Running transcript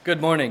Good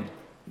morning.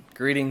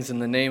 Greetings in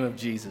the name of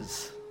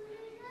Jesus.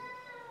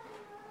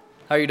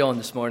 How are you doing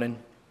this morning?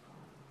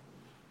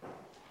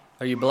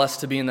 Are you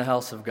blessed to be in the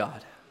house of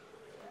God?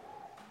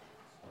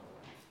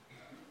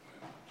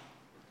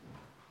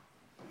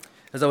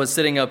 As I was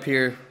sitting up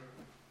here,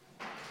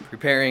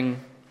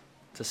 preparing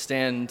to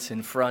stand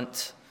in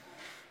front,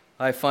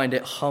 I find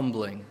it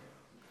humbling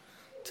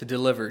to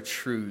deliver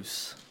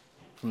truths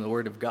from the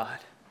Word of God.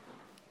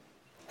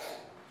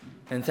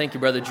 And thank you,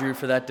 Brother Drew,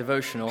 for that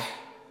devotional.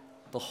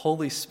 The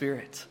Holy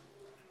Spirit,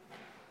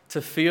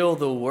 to feel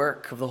the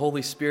work of the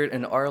Holy Spirit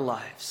in our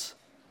lives.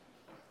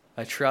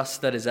 I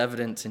trust that is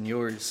evident in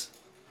yours.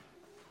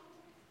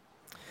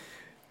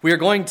 We are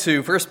going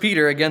to 1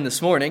 Peter again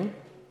this morning.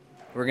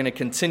 We're going to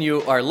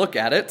continue our look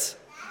at it.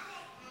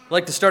 I'd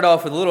like to start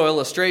off with a little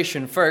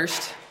illustration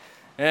first,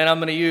 and I'm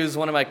going to use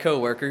one of my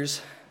co-workers.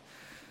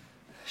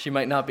 She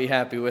might not be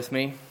happy with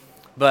me,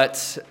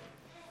 but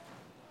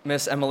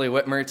Miss Emily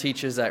Whitmer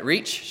teaches at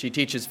Reach. She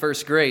teaches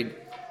first grade.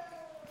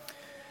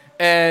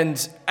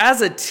 And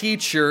as a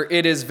teacher,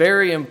 it is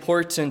very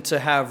important to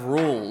have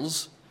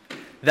rules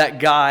that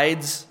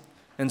guides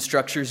and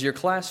structures your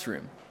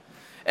classroom.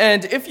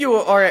 And if you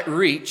are at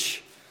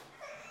Reach,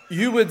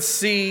 you would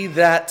see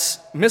that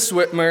Miss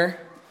Whitmer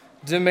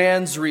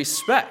demands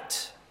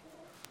respect.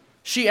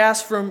 She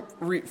asks for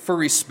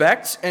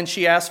respect, and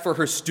she asks for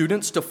her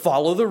students to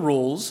follow the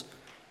rules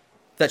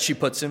that she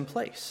puts in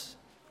place.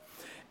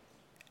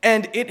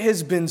 And it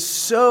has been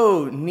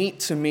so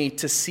neat to me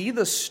to see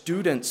the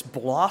students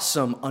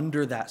blossom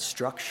under that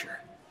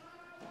structure.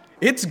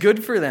 It's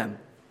good for them.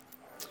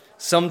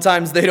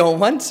 Sometimes they don't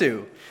want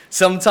to.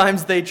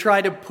 Sometimes they try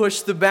to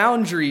push the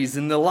boundaries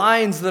and the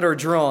lines that are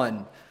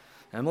drawn.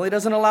 Emily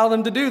doesn't allow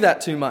them to do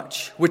that too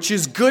much, which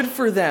is good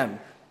for them.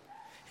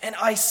 And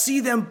I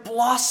see them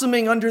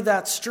blossoming under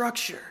that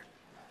structure.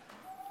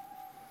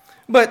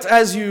 But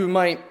as you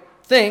might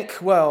think,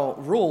 well,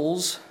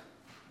 rules,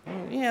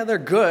 yeah, they're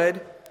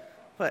good.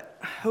 But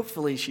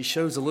hopefully she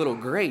shows a little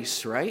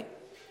grace, right?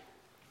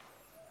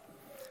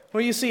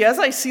 Well, you see, as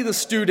I see the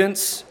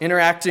students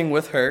interacting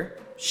with her,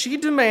 she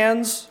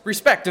demands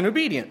respect and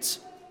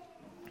obedience.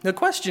 The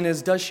question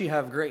is, does she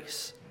have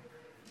grace?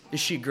 Is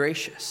she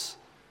gracious?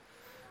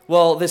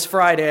 Well, this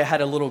Friday I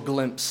had a little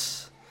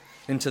glimpse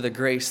into the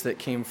grace that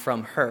came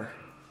from her.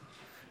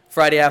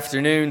 Friday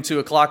afternoon, 2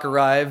 o'clock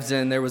arrived,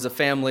 and there was a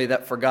family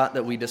that forgot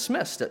that we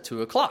dismissed at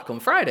 2 o'clock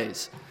on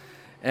Fridays.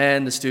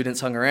 And the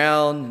students hung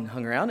around,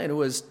 and it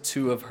was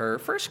 2 of her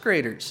first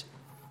graders.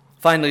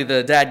 Finally,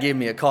 the dad gave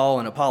me a call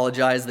and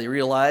apologized. They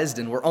realized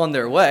and were on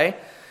their way.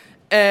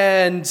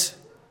 And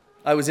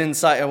I was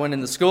inside. I went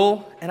in the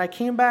school, and I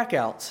came back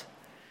out.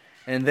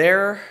 And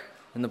there,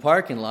 in the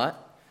parking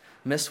lot,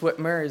 Miss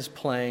Whitmer is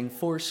playing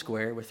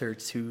Foursquare with her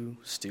 2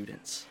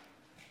 students.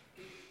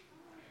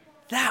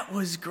 That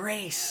was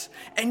grace.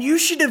 And you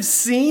should have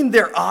seen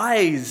their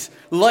eyes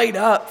light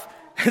up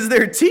as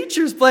their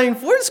teacher's playing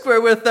Foursquare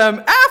with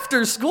them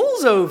after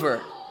school's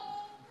over.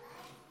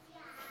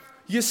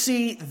 You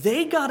see,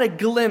 they got a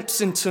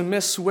glimpse into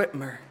Miss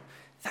Whitmer,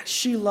 that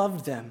she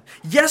loved them.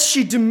 Yes,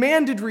 she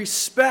demanded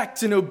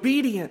respect and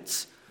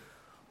obedience.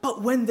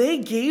 But when they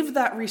gave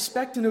that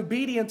respect and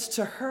obedience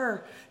to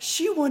her,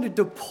 she wanted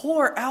to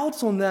pour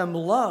out on them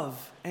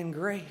love and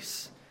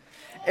grace.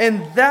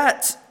 And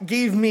that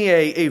gave me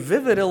a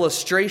vivid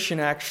illustration,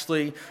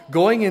 actually,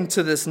 going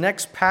into this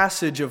next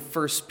passage of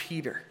 1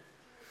 Peter.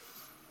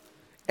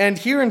 And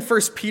here in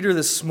 1 Peter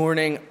this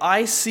morning,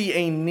 I see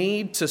a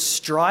need to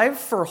strive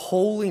for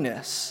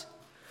holiness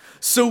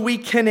so we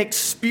can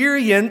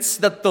experience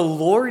that the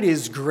Lord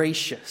is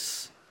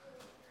gracious.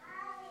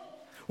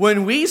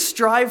 When we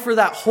strive for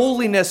that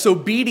holiness,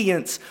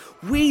 obedience,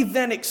 we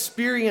then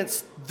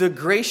experience the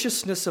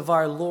graciousness of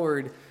our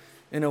Lord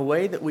in a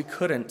way that we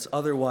couldn't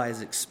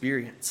otherwise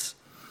experience.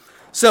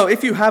 So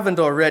if you haven't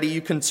already,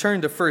 you can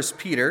turn to 1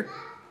 Peter.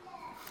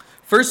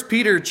 1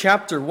 Peter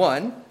chapter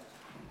 1.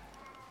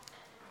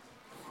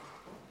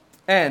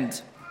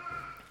 And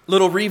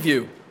little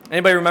review.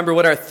 Anybody remember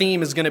what our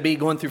theme is going to be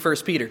going through 1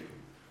 Peter?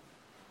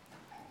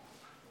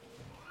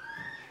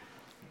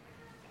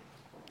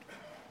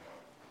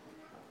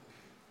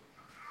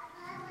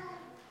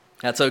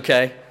 That's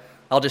okay.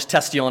 I'll just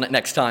test you on it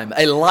next time.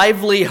 A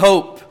lively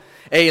hope.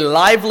 A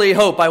lively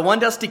hope. I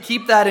want us to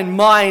keep that in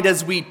mind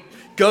as we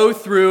go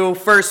through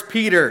 1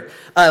 Peter.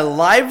 A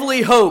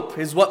lively hope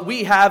is what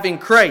we have in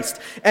Christ.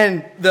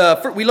 And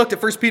we looked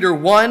at 1 Peter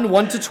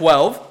 1 to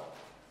 12.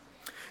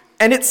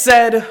 And it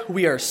said,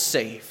 we are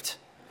saved.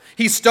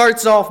 He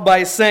starts off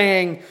by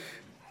saying,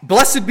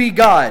 blessed be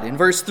God, in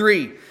verse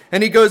 3.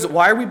 And he goes,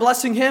 why are we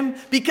blessing him?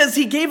 Because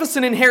he gave us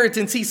an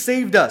inheritance. He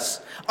saved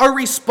us. Our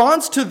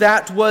response to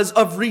that was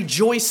of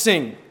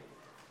rejoicing.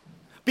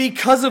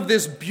 Because of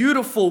this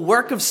beautiful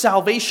work of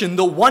salvation,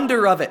 the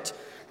wonder of it.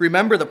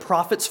 Remember, the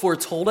prophets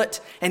foretold it,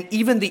 and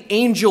even the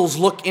angels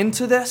look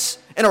into this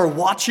and are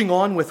watching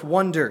on with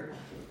wonder.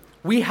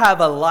 We have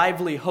a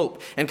lively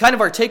hope. And kind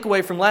of our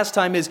takeaway from last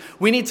time is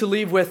we need to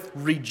leave with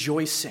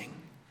rejoicing.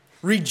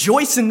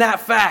 Rejoice in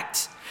that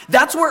fact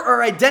That's where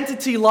our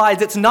identity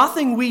lies. It's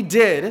nothing we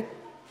did,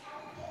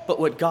 but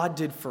what God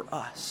did for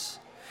us.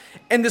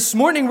 And this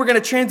morning, we're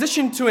going to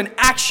transition to an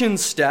action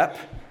step,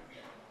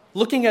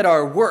 looking at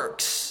our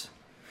works.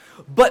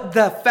 But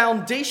the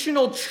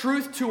foundational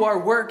truth to our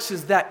works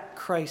is that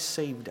Christ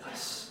saved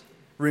us.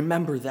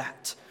 Remember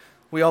that.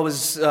 We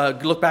always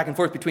look back and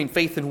forth between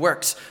faith and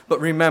works, but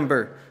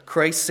remember,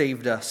 Christ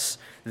saved us.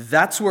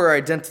 That's where our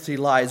identity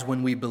lies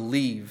when we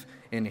believe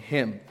in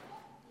Him.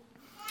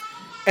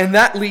 And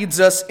that leads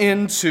us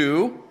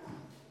into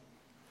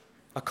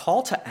a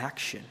call to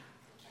action.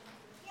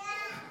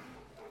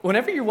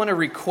 Whenever you want to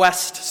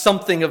request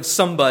something of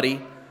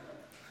somebody,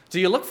 do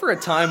you look for a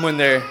time when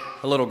they're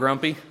a little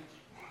grumpy?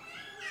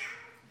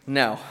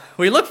 No.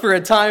 We look for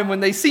a time when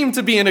they seem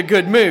to be in a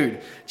good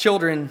mood.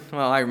 Children,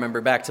 well, I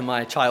remember back to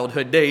my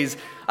childhood days,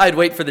 I'd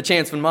wait for the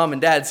chance when mom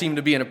and dad seemed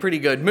to be in a pretty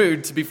good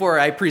mood before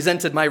I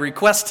presented my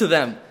request to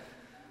them.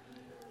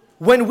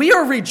 When we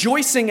are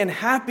rejoicing and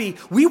happy,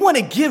 we want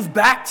to give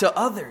back to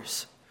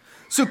others.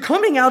 So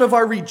coming out of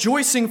our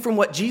rejoicing from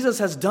what Jesus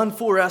has done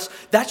for us,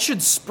 that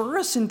should spur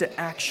us into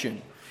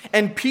action.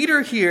 And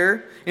Peter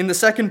here, in the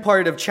second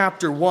part of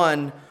chapter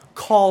 1,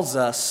 calls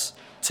us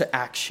to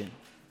action.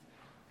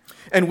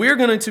 And we're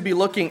going to be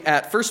looking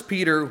at 1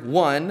 Peter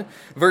 1,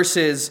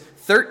 verses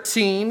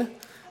 13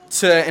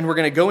 and we're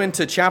going to go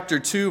into chapter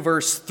 2,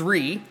 verse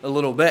 3 a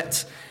little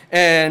bit.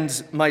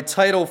 And my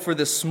title for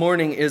this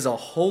morning is A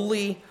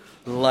Holy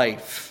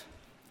Life.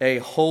 A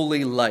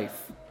Holy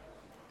Life.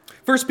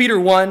 1 Peter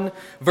 1,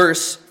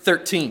 verse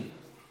 13.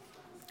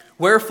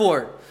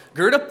 Wherefore,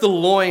 gird up the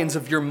loins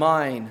of your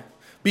mind,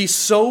 be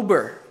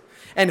sober,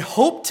 and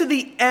hope to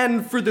the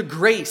end for the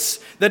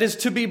grace that is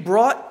to be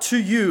brought to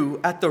you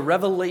at the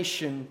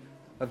revelation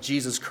of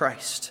Jesus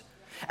Christ.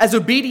 As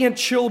obedient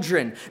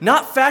children,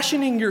 not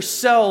fashioning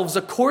yourselves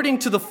according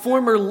to the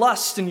former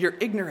lust in your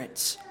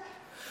ignorance,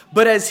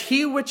 but as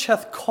he which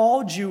hath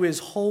called you is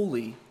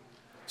holy,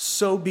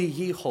 so be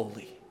ye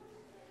holy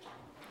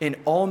in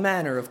all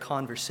manner of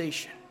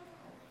conversation.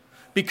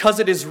 Because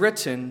it is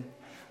written,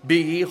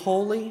 be ye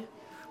holy,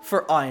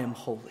 for I am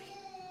holy.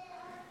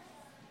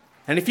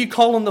 And if you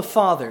call on the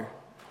Father,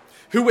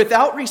 who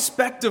without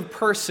respect of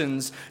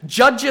persons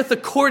judgeth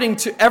according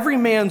to every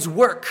man's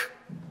work,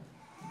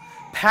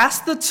 pass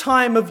the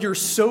time of your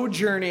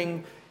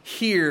sojourning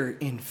here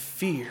in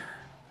fear.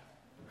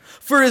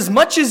 For as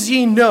much as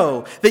ye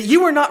know that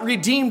you are not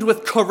redeemed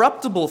with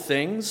corruptible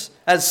things,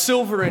 as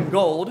silver and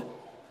gold,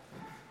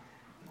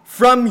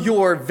 from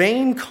your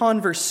vain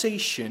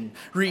conversation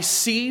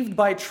received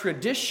by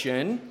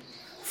tradition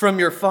from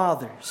your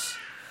fathers,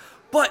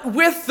 but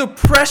with the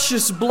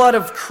precious blood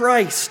of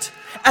Christ,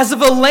 as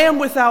of a lamb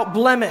without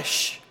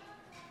blemish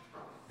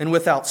and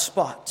without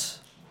spot,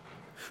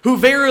 who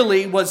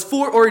verily was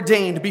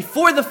foreordained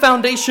before the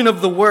foundation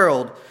of the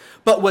world,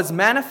 but was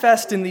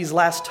manifest in these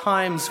last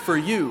times for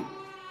you,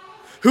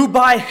 who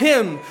by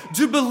him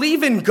do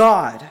believe in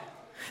God,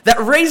 that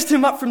raised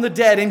him up from the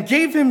dead and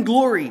gave him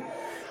glory,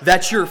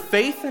 that your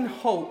faith and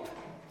hope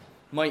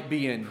might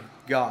be in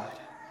God.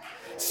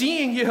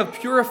 Seeing you have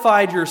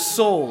purified your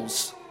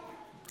souls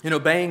in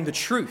obeying the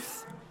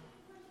truth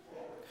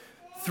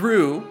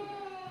through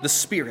the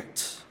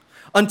Spirit,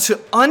 unto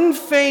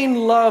unfeigned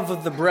love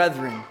of the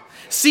brethren.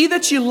 See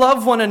that you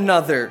love one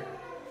another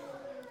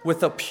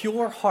with a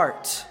pure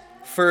heart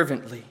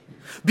fervently,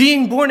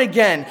 being born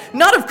again,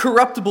 not of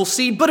corruptible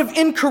seed, but of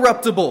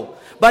incorruptible,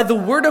 by the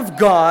word of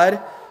God,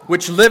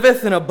 which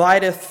liveth and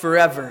abideth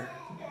forever.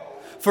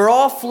 For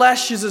all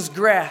flesh is as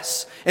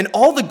grass, and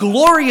all the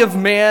glory of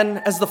man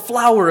as the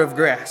flower of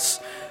grass.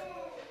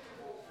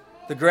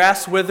 The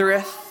grass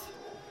withereth,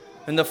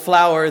 and the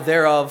flower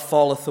thereof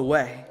falleth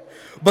away.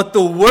 But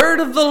the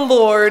word of the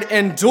Lord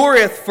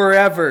endureth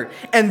forever.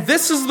 And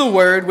this is the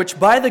word which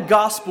by the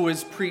gospel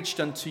is preached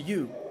unto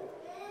you.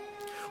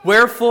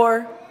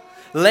 Wherefore,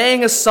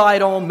 laying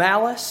aside all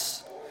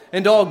malice,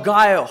 and all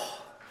guile,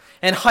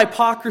 and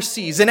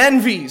hypocrisies, and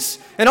envies,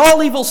 and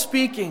all evil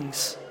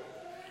speakings,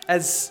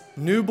 as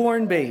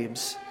newborn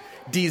babes,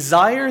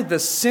 desire the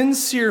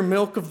sincere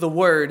milk of the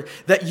word,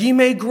 that ye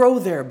may grow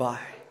thereby.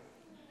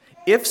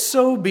 If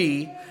so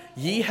be,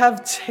 ye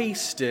have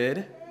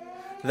tasted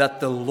that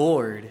the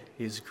Lord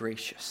is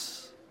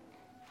gracious.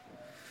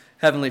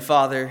 Heavenly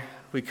Father,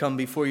 we come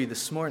before you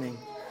this morning,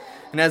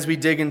 and as we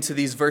dig into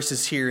these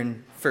verses here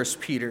in 1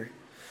 Peter,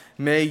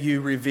 may you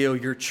reveal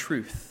your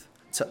truth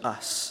to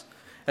us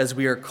as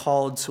we are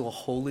called to a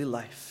holy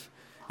life,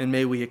 and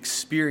may we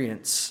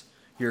experience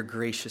your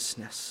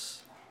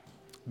graciousness.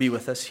 Be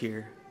with us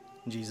here.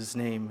 In Jesus'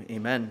 name,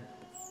 amen.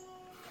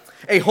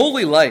 A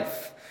holy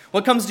life.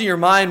 What comes to your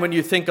mind when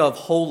you think of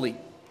holy?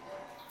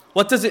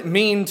 What does it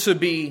mean to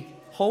be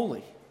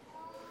holy?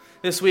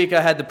 This week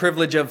I had the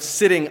privilege of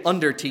sitting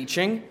under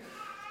teaching,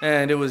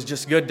 and it was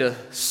just good to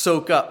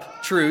soak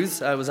up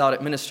truths. I was out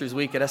at Ministers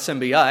Week at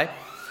SMBI,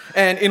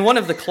 and in one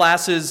of the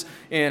classes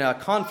in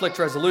conflict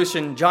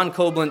resolution, John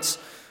Koblentz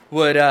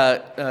would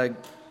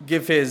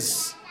give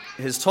his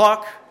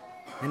talk,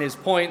 and his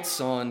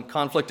points on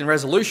conflict and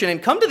resolution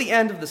and come to the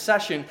end of the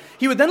session,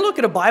 he would then look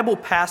at a Bible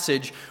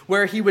passage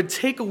where he would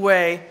take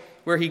away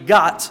where he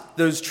got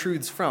those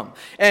truths from.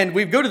 And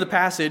we'd go to the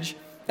passage,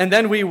 and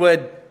then we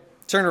would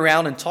turn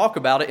around and talk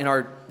about it in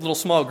our little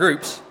small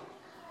groups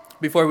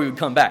before we would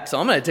come back. So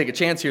I'm going to take a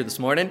chance here this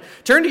morning.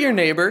 Turn to your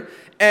neighbor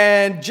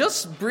and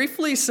just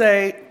briefly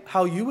say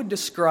how you would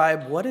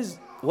describe what is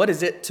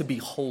it to be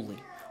holy?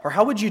 Or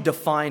how would you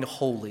define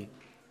holy?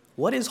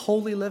 What is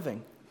holy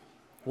living?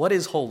 What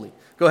is holy?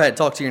 Go ahead,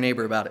 talk to your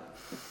neighbor about it.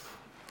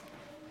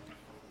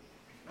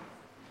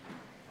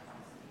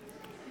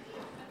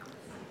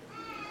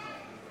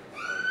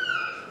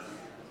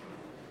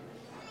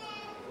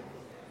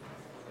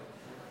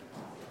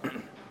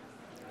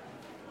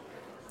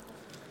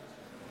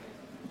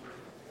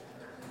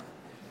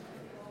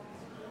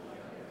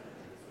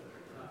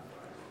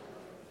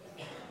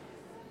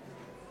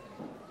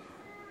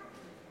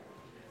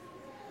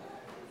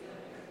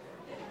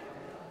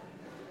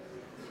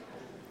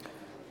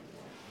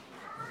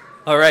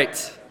 All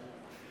right.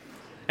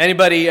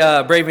 Anybody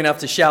brave enough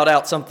to shout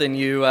out something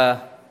you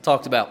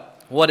talked about?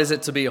 What is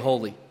it to be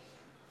holy?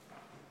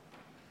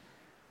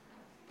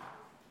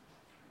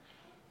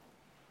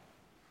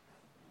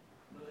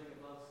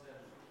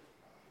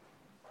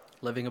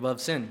 Living above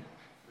sin.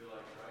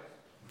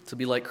 To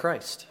be like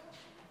Christ.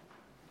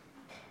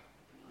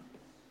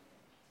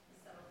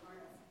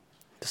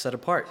 To set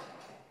apart.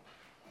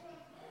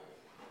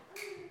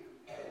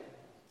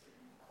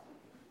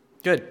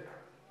 Good.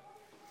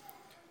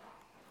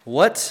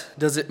 What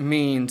does it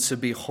mean to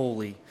be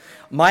holy?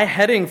 My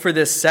heading for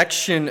this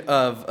section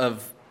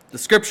of the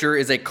scripture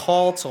is a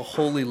call to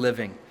holy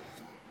living.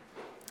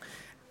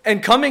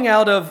 And coming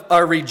out of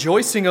our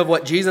rejoicing of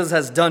what Jesus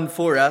has done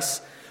for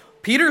us,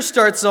 Peter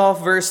starts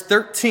off verse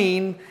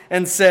 13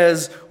 and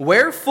says,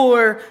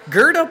 "Wherefore,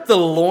 gird up the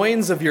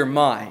loins of your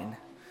mind."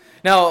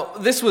 Now,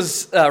 this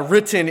was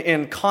written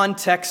in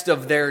context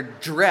of their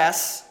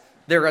dress,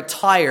 their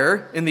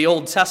attire in the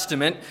Old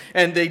Testament,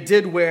 and they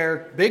did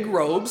wear big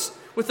robes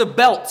with a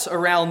belt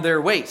around their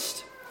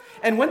waist.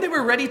 And when they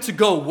were ready to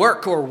go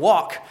work or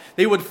walk,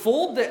 they would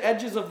fold the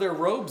edges of their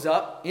robes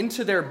up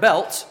into their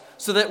belt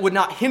so that it would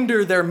not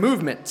hinder their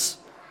movements.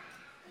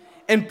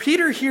 And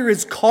Peter here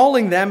is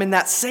calling them in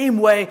that same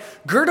way,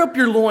 gird up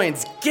your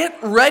loins, get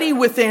ready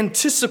with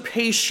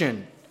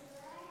anticipation.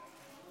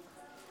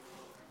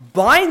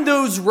 Bind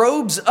those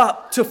robes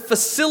up to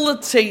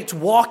facilitate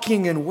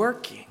walking and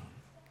working.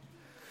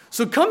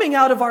 So coming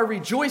out of our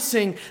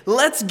rejoicing,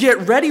 let's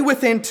get ready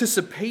with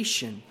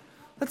anticipation.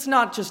 Let's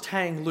not just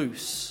hang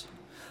loose.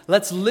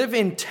 Let's live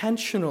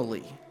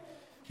intentionally,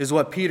 is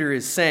what Peter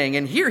is saying.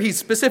 And here he's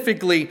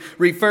specifically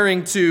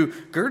referring to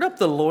gird up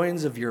the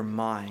loins of your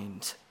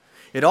mind.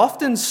 It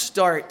often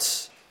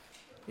starts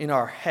in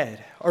our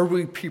head. Are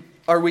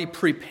we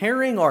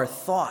preparing our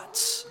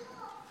thoughts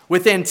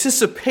with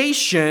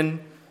anticipation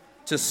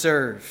to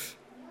serve?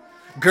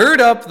 Gird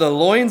up the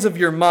loins of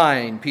your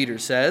mind, Peter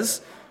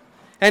says.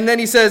 And then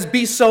he says,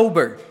 be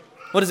sober.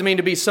 What does it mean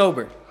to be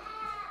sober?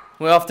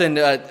 Well, often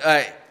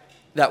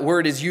that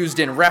word is used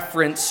in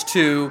reference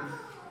to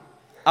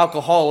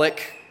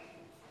alcoholic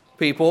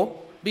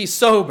people. Be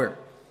sober.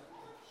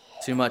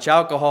 Too much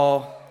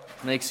alcohol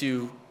makes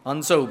you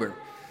unsober.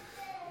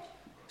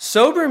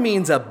 Sober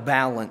means a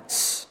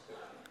balance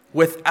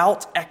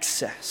without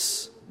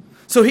excess.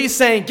 So he's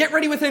saying, get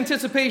ready with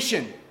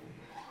anticipation.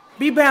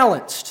 Be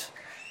balanced.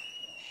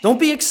 Don't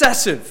be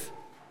excessive.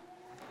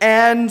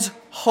 And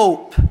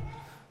hope.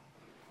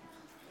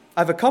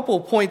 I have a couple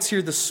of points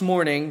here this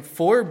morning,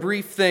 4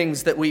 brief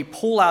things that we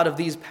pull out of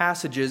these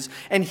passages,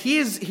 and he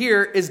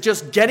is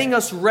just getting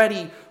us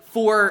ready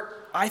for,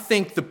 I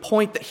think, the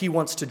point that he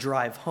wants to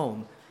drive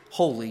home,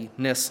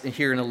 holiness,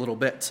 here in a little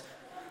bit.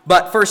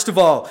 But first of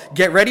all,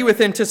 get ready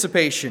with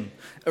anticipation.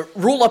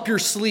 Roll up your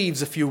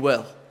sleeves, if you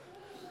will.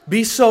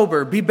 Be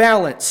sober, be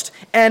balanced,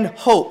 and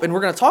hope. And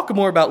we're going to talk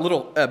more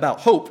about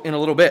hope in a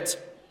little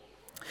bit.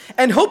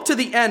 And hope to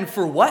the end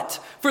for what?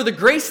 For the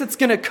grace that's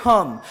going to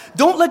come.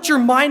 Don't let your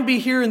mind be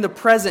here in the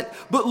present,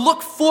 but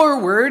look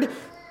forward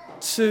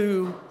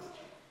to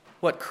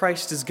what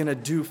Christ is going to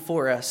do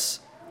for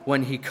us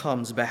when he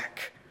comes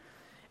back.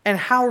 And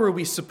how are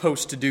we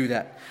supposed to do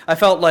that? I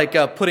felt like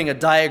putting a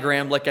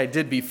diagram like I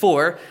did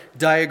before,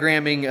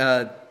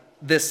 diagramming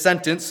this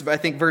sentence. I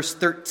think verse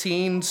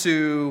 13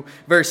 to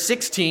verse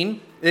 16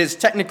 is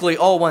technically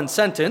all one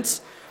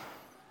sentence.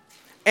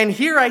 And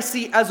here I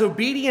see, as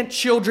obedient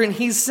children,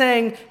 he's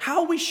saying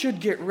how we should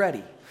get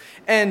ready.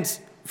 And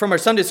from our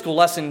Sunday school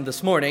lesson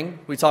this morning,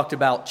 we talked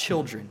about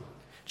children.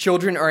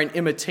 Children are an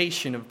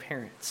imitation of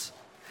parents.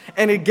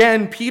 And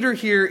again, Peter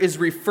here is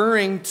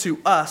referring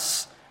to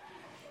us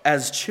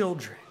as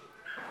children,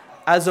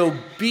 as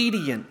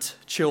obedient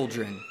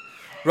children.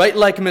 Right,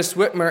 like Miss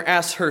Whitmer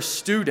asks her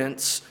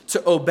students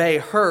to obey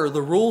her,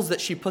 the rules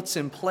that she puts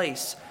in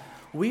place,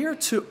 we are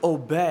to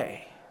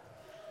obey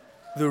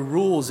the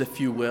rules, if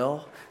you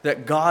will,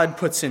 that God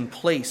puts in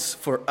place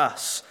for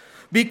us.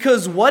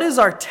 Because what is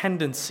our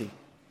tendency?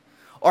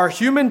 Our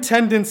human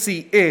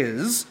tendency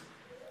is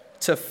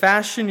to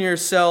fashion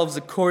yourselves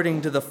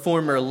according to the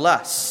former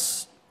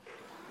lusts.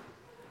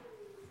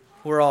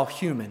 We're all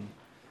human.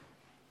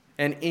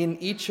 And in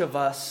each of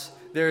us,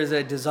 there is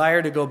a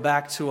desire to go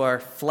back to our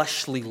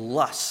fleshly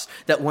lusts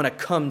that want to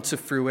come to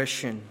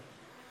fruition.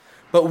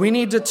 But we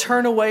need to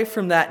turn away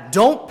from that.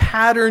 Don't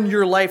pattern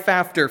your life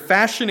after.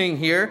 Fashioning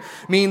here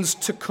means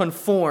to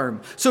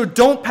conform. So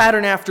don't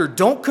pattern after.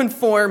 Don't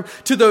conform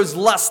to those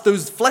lusts,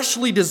 those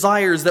fleshly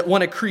desires that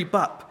want to creep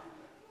up.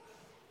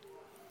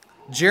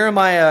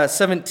 Jeremiah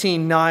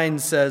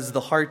 17:9 says,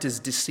 the heart is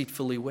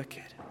deceitfully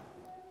wicked.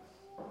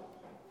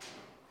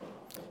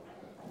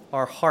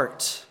 Our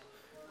heart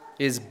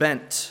is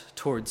bent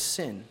towards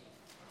sin.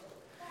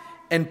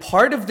 And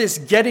part of this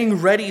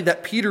getting ready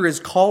that Peter is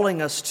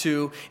calling us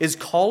to is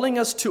calling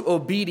us to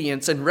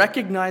obedience and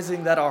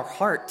recognizing that our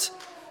heart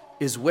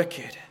is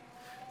wicked.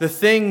 The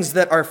things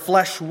that our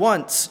flesh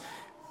wants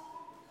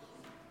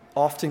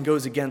often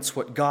goes against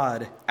what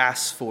God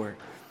asks for.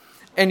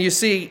 And you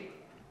see,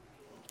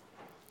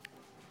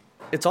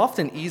 it's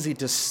often easy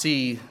to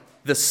see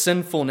the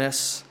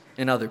sinfulness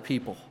in other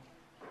people.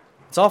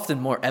 It's often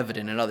more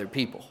evident in other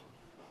people,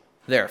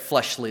 their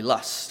fleshly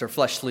lusts or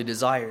fleshly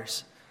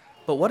desires.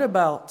 But what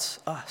about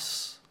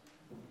us?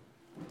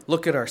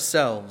 Look at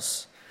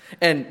ourselves.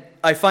 And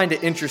I find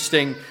it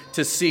interesting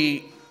to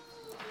see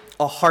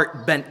a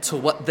heart bent to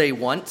what they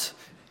want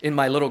in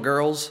my little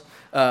girls.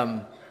 Last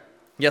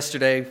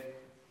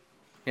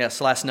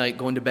night,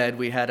 going to bed,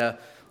 we had a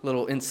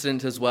little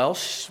incident as well.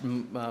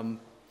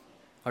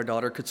 Our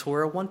daughter,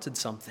 Katora, wanted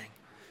something,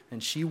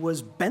 and she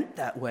was bent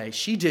that way.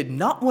 She did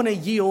not want to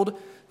yield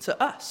to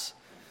us.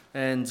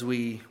 And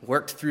we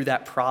worked through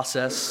that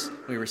process.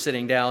 We were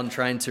sitting down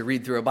trying to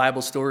read through a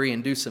Bible story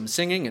and do some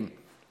singing, and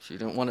she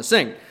didn't want to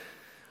sing.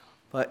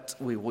 But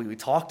we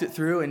talked it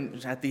through,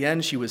 and at the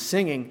end she was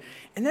singing.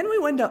 And then we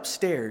went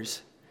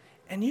upstairs,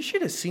 and you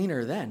should have seen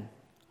her then.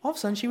 All of a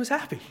sudden she was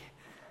happy.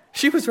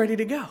 She was ready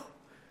to go.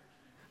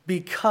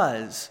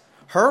 Because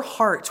her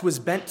heart was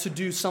bent to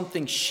do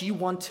something she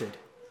wanted.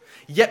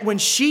 Yet when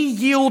she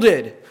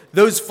yielded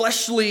those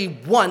fleshly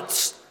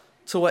wants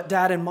to what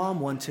Dad and Mom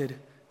wanted,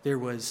 there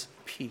was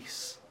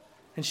peace.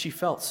 And she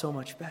felt so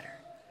much better.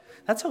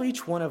 That's how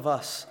each one of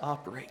us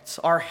operates.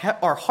 Our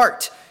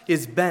heart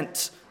is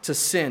bent to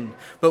sin.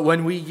 But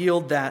when we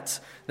yield that's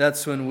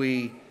when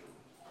we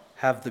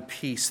have the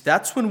peace.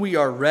 That's when we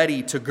are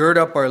ready to gird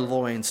up our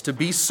loins, to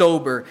be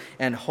sober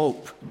and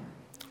hope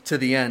to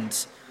the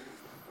end.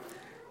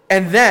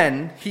 And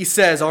then he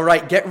says, all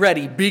right, get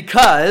ready,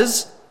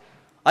 because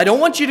I don't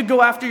want you to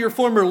go after your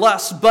former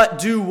lusts, but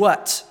do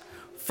what?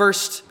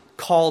 First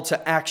call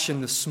to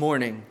action this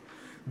morning.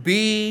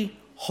 Be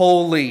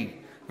holy.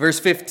 Verse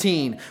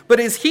 15.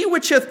 But as he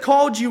which hath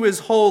called you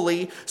is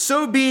holy,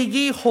 so be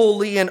ye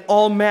holy in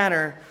all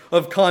manner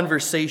of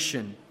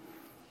conversation.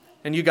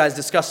 And you guys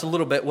discussed a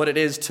little bit what it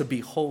is to be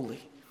holy.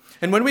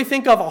 And when we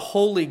think of a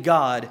holy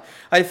God,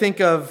 I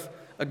think of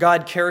a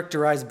God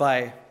characterized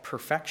by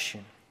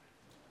perfection,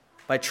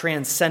 by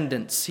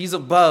transcendence. He's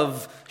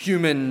above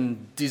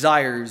human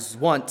desires,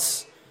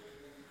 wants.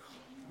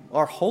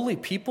 Are holy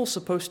people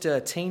supposed to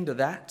attain to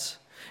that?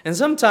 And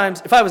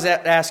sometimes, if I was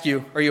to ask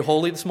you, are you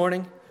holy this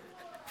morning?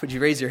 Would you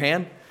raise your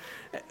hand?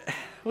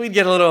 We'd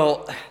get a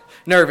little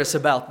nervous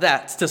about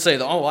that, to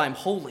say, I'm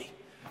holy.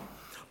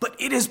 But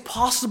it is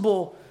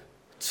possible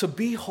to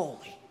be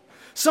holy.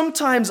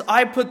 Sometimes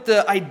I put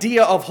the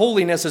idea of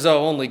holiness as,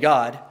 only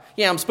God.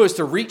 Yeah, I'm supposed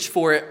to reach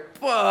for it,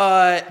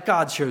 but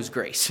God shows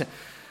grace.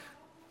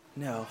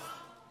 No.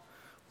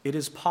 It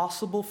is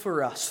possible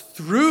for us,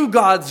 through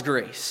God's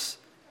grace,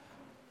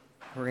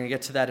 we're going to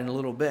get to that in a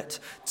little bit,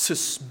 to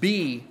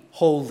be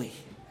holy.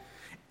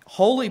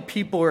 Holy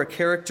people are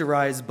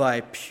characterized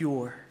by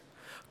pure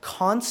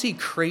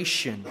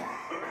consecration.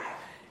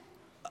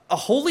 A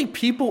holy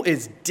people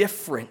is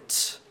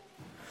different.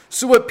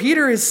 So what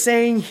Peter is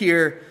saying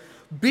here,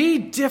 be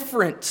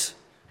different.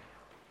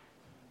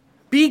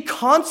 Be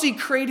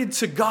consecrated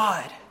to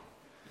God.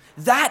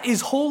 That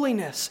is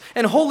holiness.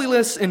 And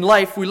holiness in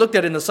life, we looked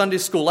at in the Sunday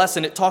school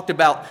lesson, it talked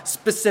about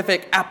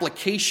specific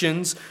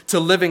applications to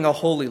living a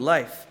holy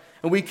life.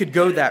 And we could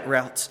go that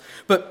route.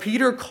 But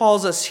Peter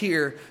calls us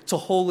here to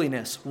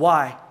holiness.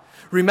 Why?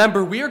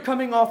 Remember, we are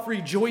coming off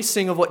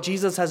rejoicing of what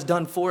Jesus has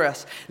done for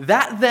us.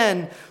 That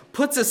then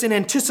puts us in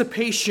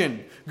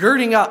anticipation,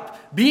 girding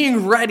up,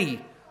 being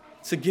ready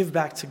to give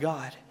back to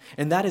God.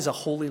 And that is a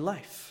holy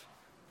life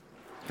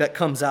that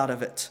comes out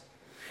of it.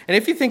 And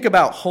if you think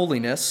about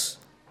holiness,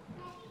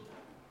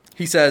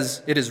 he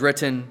says, it is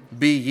written,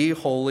 be ye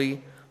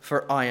holy,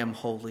 for I am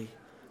holy.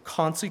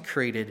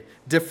 Consecrated,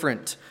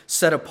 different,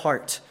 set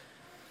apart.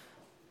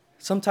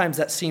 Sometimes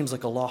that seems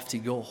like a lofty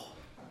goal.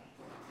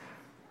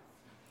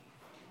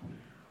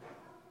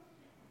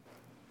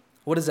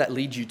 What does that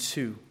lead you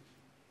to?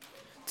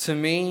 To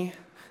me,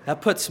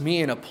 that puts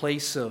me in a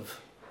place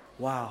of,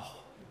 wow,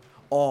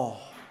 awe,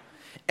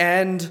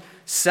 and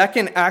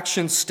Second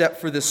action step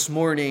for this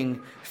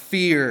morning,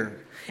 fear.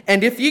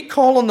 And if ye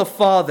call on the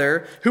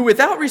Father, who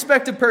without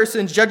respect of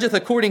persons judgeth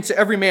according to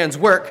every man's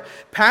work,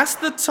 pass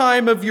the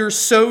time of your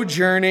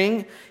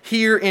sojourning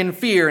here in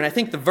fear. And I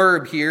think the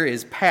verb here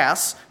is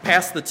pass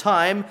the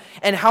time.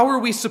 And how are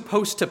we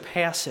supposed to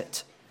pass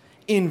it?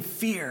 In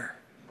fear.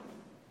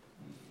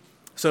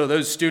 So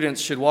those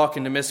students should walk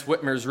into Miss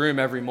Whitmer's room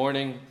every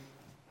morning,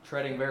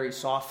 treading very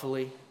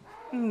softly.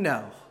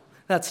 No,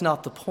 that's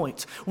not the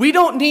point. We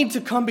don't need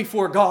to come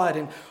before God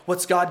and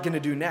what's God going to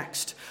do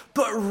next,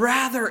 but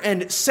rather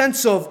a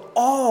sense of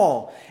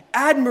awe,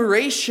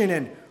 admiration,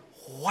 and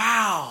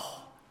wow.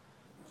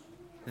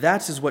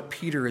 That is what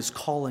Peter is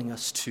calling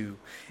us to,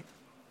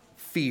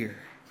 fear.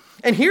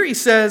 And here he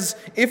says,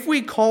 if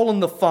we call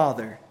on the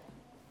Father,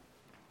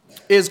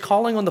 is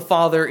calling on the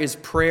Father, is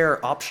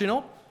prayer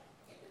optional?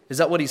 Is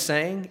that what he's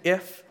saying?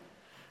 If?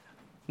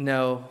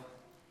 No.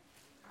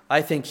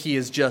 I think he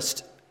is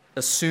just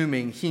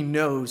assuming he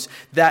knows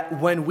that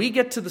when we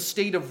get to the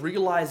state of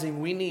realizing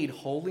we need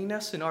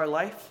holiness in our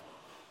life,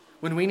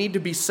 when we need to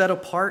be set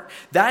apart,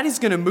 that is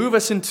going to move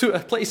us into a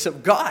place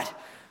of God.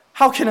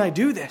 How can I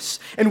do this?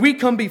 And we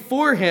come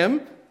before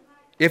him.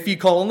 If you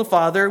call on the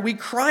Father, we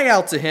cry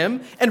out to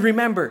him. And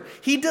remember,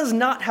 he does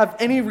not have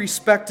any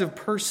respect of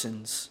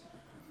persons,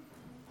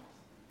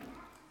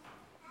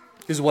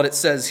 is what it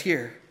says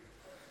here.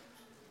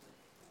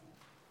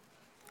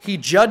 He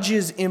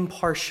judges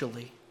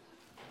impartially.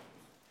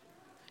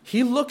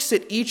 He looks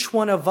at each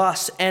one of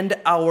us and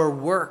our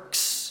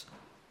works.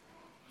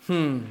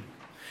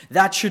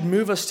 That should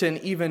move us to an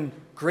even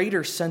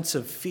greater sense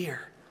of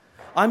fear.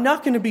 I'm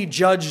not going to be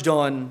judged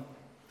on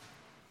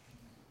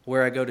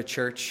where I go to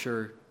church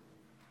or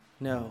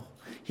no.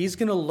 He's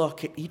going to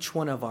look at each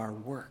one of our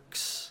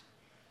works.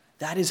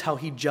 That is how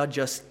he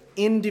judges us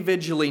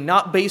individually,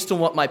 not based on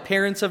what my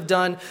parents have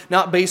done,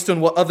 not based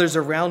on what others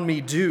around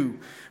me do,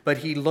 but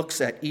he looks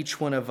at each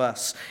one of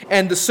us.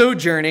 And the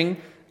sojourning,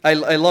 I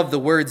love the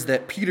words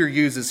that Peter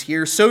uses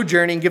here.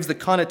 Sojourning gives the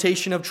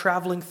connotation of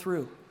traveling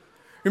through.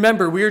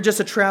 Remember, we are just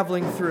a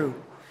traveling through.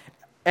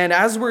 And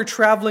as we're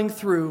traveling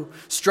through,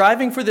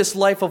 striving for this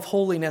life of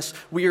holiness,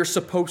 we are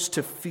supposed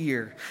to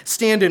fear,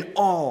 stand in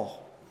awe.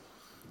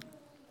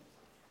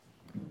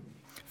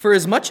 For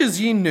as much as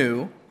ye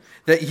knew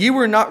that ye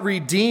were not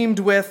redeemed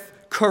with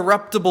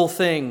corruptible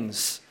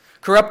things.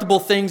 Corruptible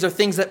things are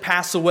things that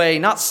pass away,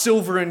 not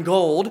silver and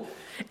gold,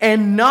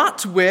 and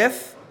not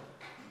with,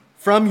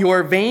 from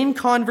your vain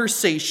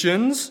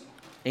conversations,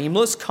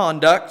 aimless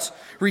conduct,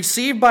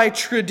 received by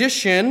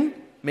tradition,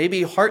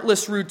 maybe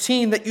heartless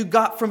routine that you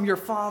got from your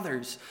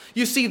fathers.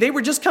 You see, they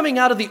were just coming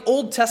out of the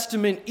Old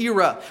Testament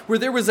era where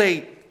there was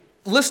a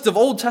list of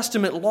Old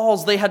Testament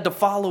laws they had to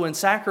follow in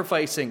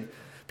sacrificing.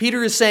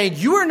 Peter is saying,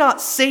 you are not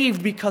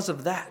saved because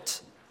of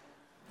that.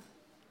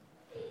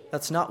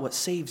 That's not what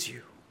saves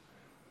you.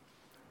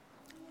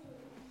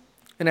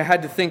 And I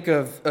had to think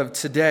of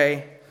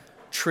today,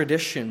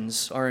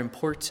 traditions are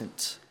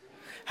important.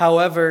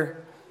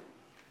 However,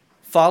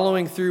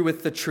 following through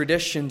with the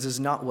traditions is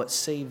not what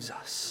saves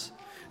us.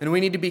 And we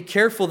need to be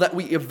careful that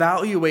we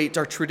evaluate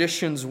our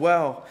traditions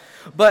well.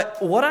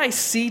 But what I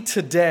see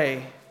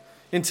today,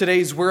 in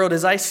today's world,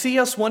 is I see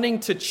us wanting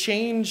to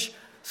change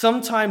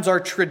sometimes our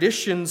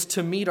traditions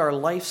to meet our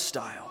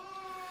lifestyle.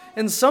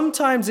 And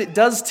sometimes it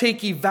does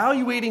take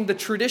evaluating the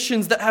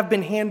traditions that have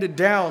been handed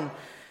down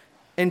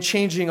and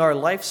changing our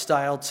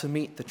lifestyle to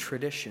meet the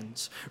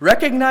traditions.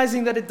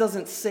 Recognizing that it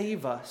doesn't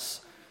save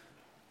us,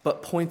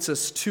 but points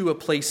us to a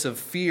place of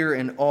fear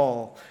and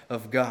awe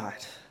of God.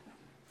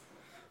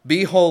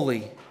 Be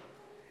holy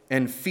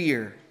and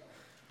fear.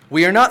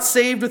 We are not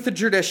saved with the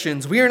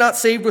traditions. We are not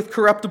saved with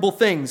corruptible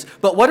things.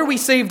 But what are we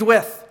saved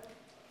with?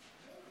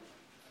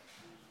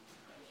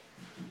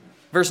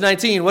 Verse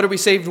 19, what are we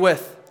saved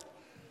with?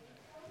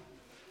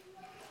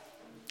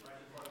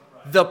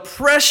 The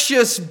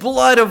precious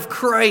blood of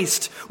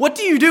Christ. What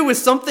do you do with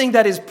something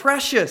that is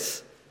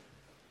precious?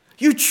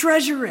 You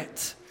treasure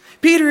it.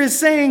 Peter is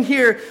saying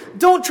here,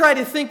 don't try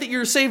to think that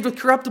you're saved with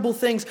corruptible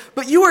things,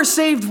 but you are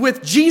saved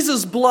with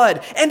Jesus'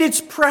 blood, and it's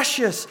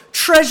precious.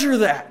 Treasure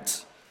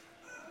that.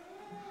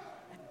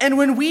 And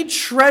when we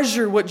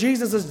treasure what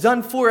Jesus has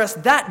done for us,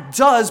 that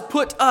does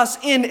put us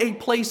in a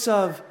place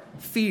of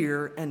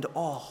fear and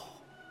awe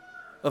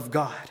of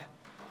God.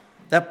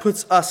 That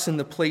puts us in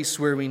the place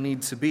where we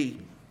need to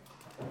be.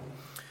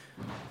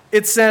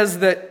 It says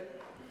that,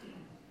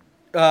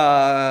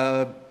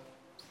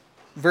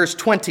 verse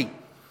 20,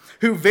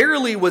 who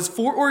verily was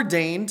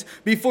foreordained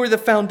before the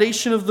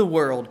foundation of the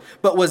world,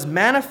 but was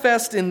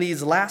manifest in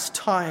these last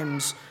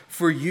times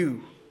for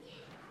you.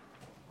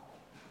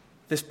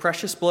 This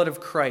precious blood of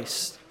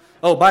Christ.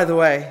 Oh, by the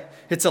way,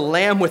 it's a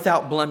lamb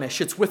without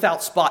blemish. It's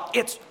without spot.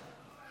 It's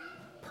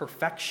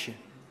perfection.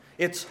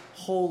 It's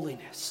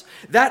holiness.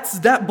 That's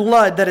that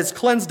blood that has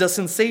cleansed us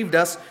and saved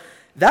us.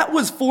 That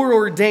was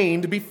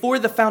foreordained before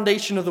the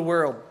foundation of the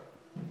world.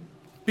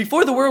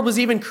 Before the world was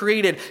even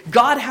created,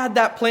 God had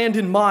that planned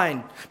in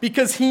mind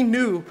because he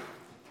knew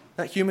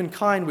that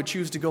humankind would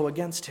choose to go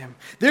against him.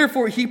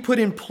 Therefore, he put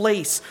in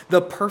place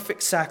the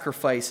perfect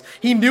sacrifice.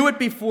 He knew it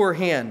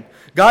beforehand.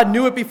 God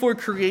knew it before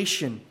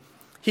creation.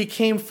 He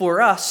came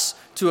for us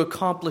to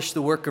accomplish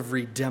the work of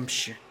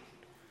redemption.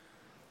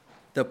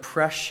 The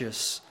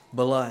precious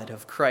blood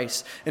of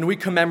Christ. And we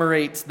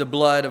commemorate the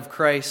blood of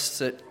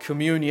Christ at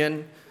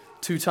communion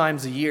 2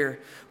 times a year.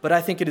 But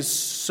I think it is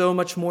so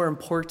much more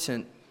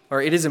important,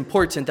 or it is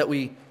important that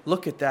we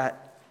look at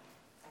that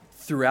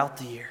throughout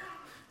the year.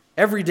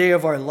 Every day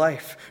of our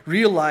life,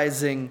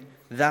 realizing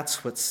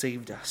that's what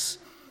saved us.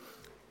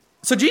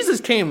 So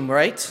Jesus came,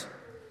 right?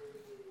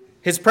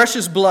 His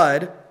precious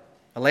blood,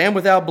 a lamb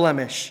without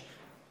blemish.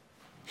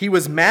 He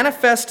was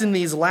manifest in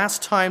these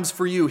last times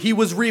for you. He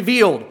was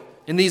revealed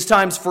in these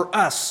times for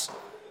us,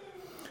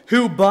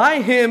 who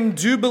by him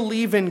do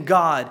believe in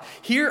God.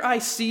 Here I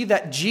see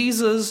that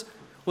Jesus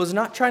was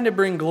not trying to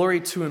bring glory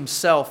to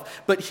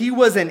himself, but he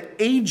was an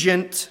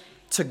agent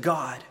to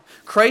God.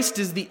 Christ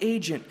is the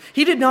agent.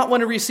 He did not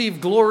want to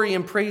receive glory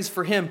and praise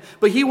for him,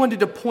 but he wanted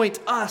to point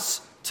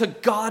us to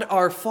God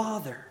our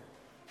Father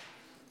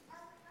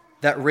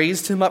that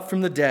raised him up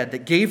from the dead,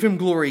 that gave him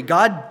glory.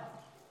 God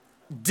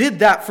did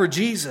that for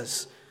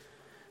Jesus.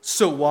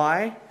 So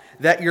why?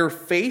 That your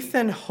faith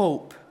and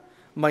hope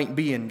might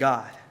be in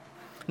God.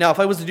 Now, if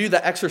I was to do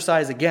that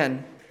exercise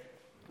again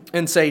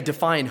and say,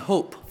 define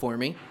hope for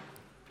me,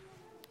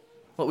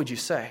 what would you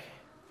say?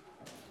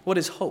 What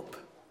is hope?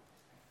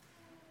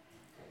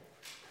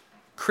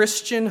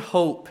 Christian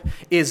hope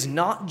is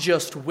not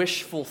just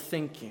wishful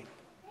thinking.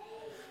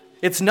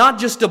 It's not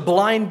just a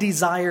blind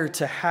desire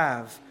to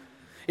have.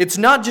 It's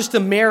not just a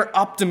mere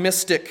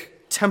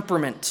optimistic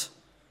temperament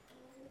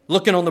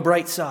looking on the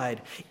bright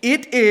side.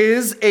 It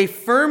is a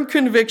firm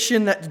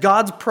conviction that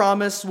God's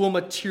promise will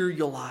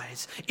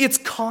materialize. It's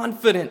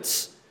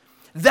confidence.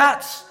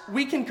 That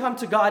we can come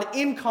to God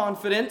in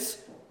confidence,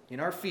 in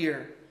our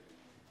fear,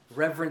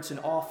 reverence and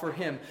awe for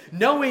him.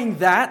 Knowing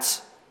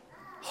that,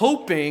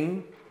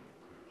 hoping,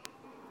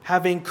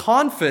 having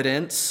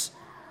confidence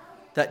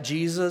that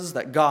Jesus,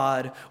 that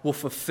God will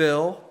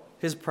fulfill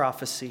his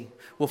prophecy,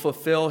 will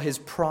fulfill his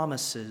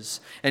promises,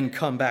 and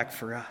come back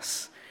for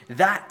us.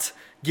 That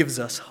gives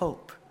us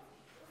hope.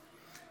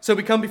 So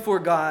we come before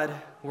God,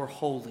 we're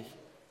holy.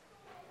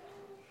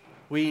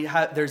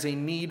 There's a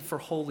need for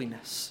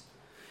holiness.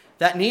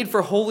 That need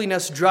for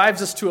holiness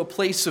drives us to a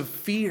place of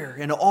fear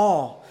and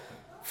awe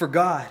for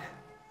God.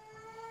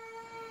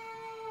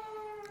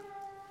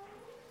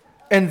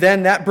 And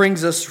then that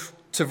brings us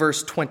to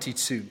verse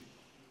 22.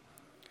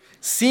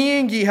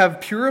 Seeing ye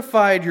have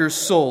purified your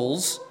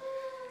souls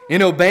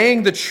in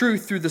obeying the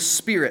truth through the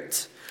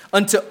Spirit,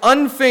 unto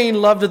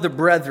unfeigned love of the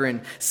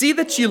brethren, see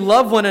that ye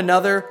love one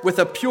another with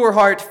a pure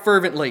heart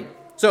fervently.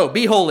 So,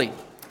 be holy.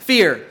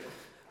 Fear.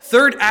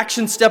 Third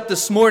action step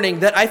this morning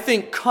that I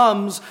think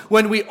comes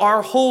when we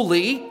are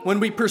holy, when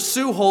we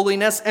pursue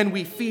holiness and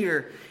we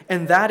fear,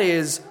 and that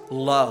is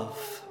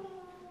love.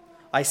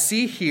 I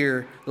see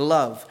here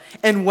love.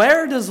 And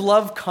where does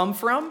love come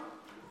from?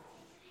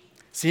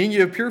 Seeing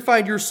you have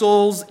purified your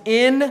souls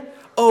in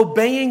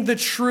obeying the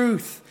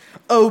truth.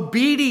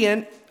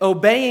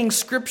 Obeying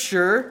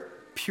Scripture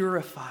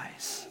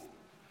purifies.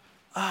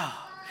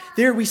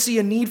 There we see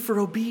a need for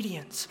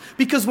obedience.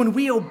 Because when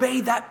we obey,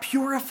 that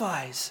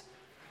purifies.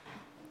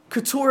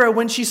 Keturah,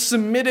 when she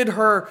submitted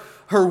her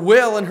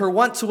will and her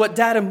want to what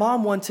dad and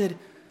mom wanted,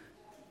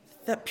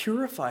 that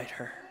purified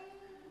her.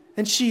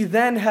 And she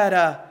then had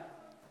a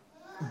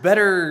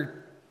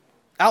better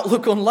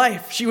outlook on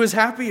life. She was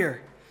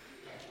happier.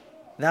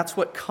 That's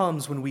what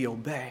comes when we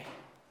obey.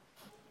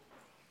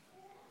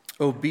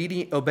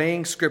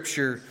 Obeying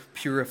Scripture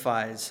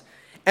purifies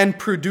and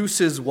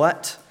produces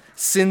what?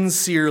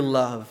 Sincere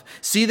love.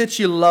 See that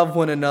you love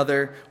one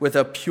another with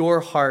a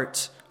pure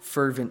heart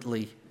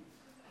fervently.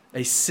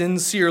 A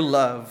sincere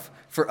love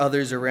for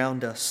others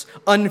around us.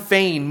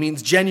 Unfeigned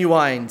means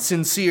genuine,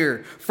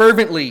 sincere,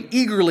 fervently,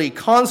 eagerly,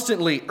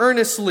 constantly,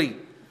 earnestly.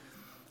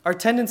 Our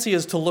tendency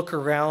is to look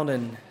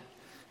around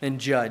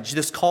and judge.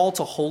 This call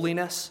to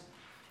holiness,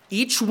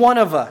 each one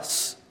of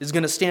us is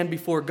going to stand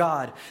before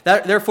God.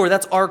 Therefore,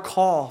 that's our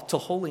call to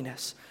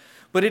holiness.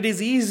 But it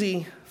is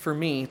easy for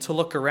me to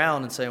look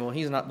around and say, well,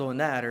 he's not doing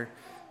that, or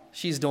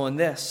she's doing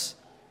this.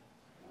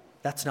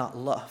 That's not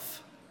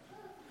love.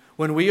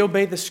 When we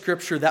obey the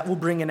Scripture, that will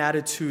bring an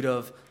attitude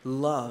of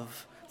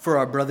love for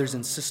our brothers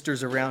and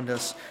sisters around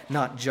us,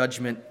 not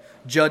judgment.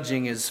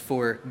 Judging is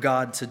for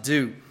God to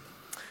do.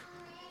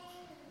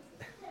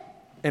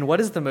 And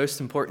what is the most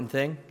important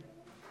thing?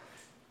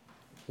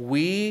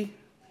 We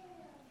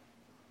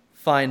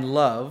find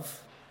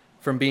love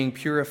from being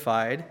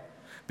purified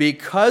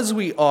because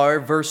we are,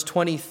 verse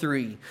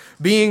 23,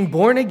 being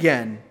born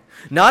again,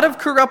 not of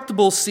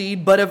corruptible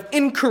seed, but of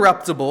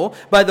incorruptible,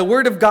 by the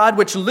word of God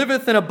which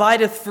liveth and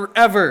abideth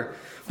forever.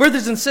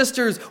 Brothers and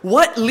sisters,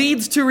 what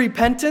leads to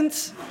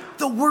repentance?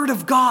 The word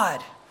of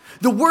God.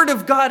 The word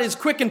of God is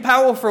quick and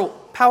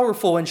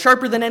powerful and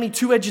sharper than any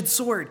two-edged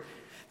sword.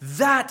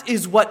 That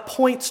is what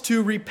points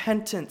to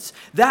repentance.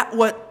 That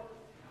what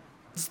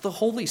the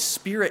Holy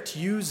Spirit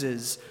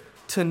uses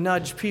to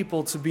nudge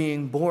people to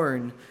being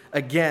born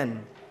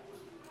again.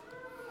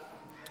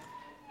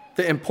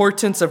 The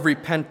importance of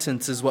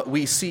repentance is what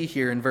we see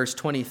here in verse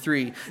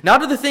 23.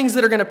 Not of the things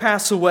that are going to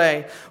pass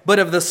away, but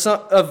of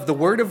the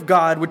word of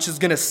God, which is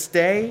going to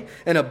stay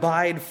and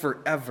abide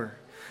forever.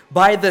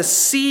 By the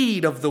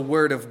seed of the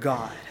word of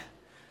God.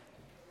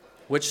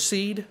 Which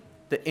seed?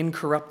 The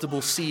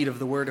incorruptible seed of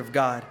the word of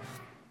God.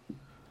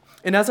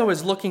 And as I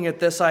was looking at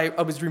this, I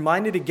was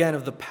reminded again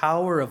of the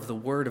power of the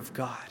word of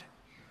God.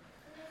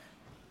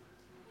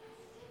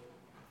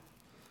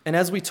 And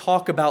as we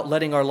talk about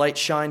letting our light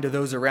shine to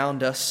those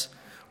around us,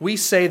 we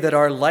say that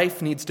our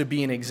life needs to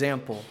be an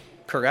example,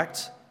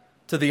 correct?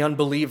 To the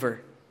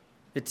unbeliever.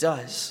 It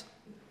does.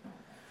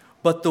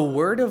 But the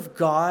Word of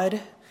God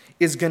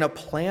is going to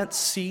plant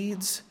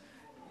seeds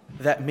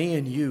that me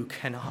and you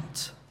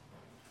cannot.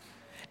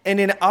 And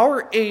in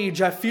our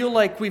age, I feel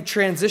like we've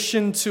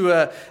transitioned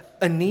to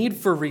a need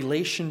for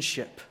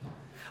relationship.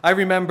 I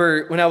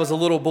remember when I was a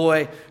little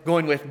boy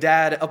going with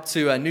Dad up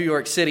to New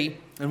York City,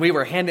 and we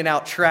were handing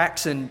out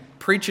tracts and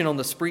preaching on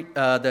the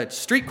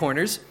street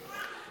corners.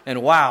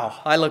 And wow,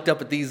 I looked up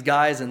at these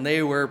guys and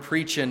they were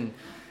preaching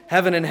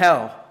heaven and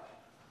hell.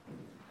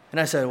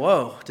 And I said,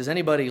 whoa, does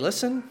anybody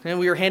listen? And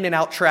we were handing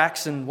out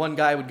tracts and one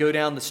guy would go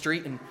down the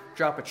street and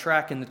drop a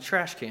tract in the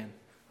trash can.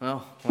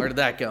 Well, where did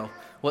that go?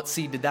 What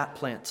seed did that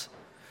plant?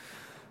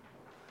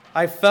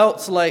 I feel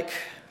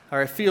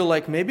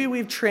like maybe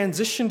we've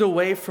transitioned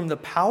away from the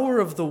power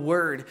of the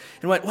word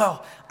and went,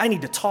 well, I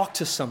need to talk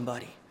to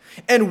somebody.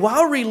 And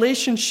while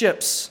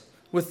relationships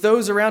with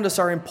those around us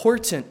are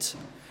important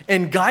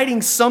and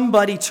guiding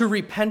somebody to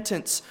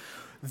repentance,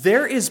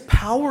 there is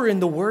power in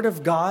the Word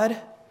of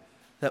God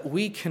that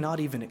we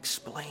cannot even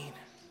explain.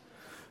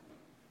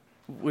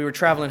 We were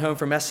traveling home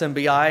from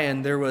SMBI,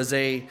 and there was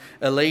a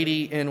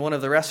lady in one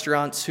of the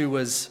restaurants who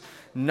was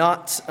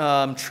not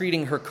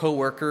treating her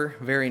coworker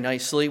very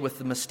nicely with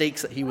the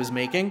mistakes that he was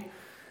making.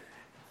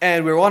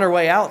 And we were on our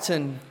way out,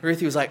 and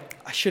Ruthie was like,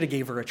 I should have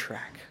gave her a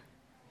tract.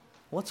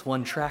 What's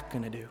one tract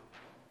going to do?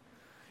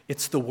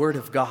 It's the Word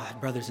of God,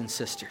 brothers and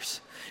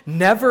sisters.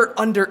 Never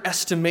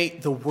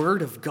underestimate the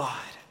Word of God.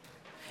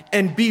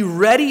 And be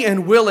ready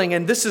and willing,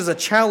 and this is a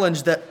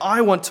challenge that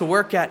I want to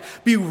work at,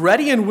 be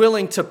ready and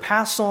willing to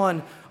pass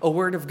on a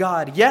Word of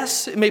God.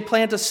 Yes, it may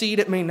plant a seed,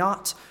 it may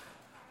not.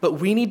 But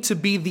we need to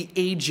be the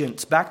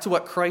agent, back to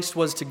what Christ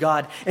was to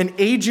God, an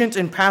agent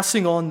in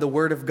passing on the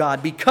Word of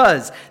God,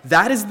 because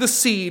that is the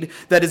seed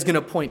that is going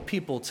to point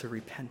people to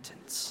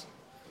repentance.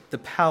 The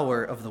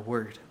power of the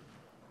Word.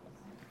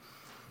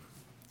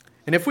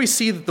 And if we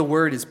see that the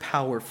Word is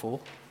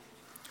powerful,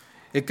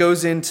 it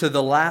goes into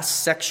the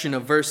last section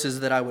of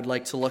verses that I would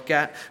like to look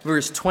at,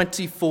 verse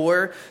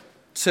 24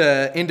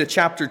 into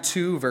chapter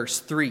 2, verse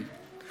 3.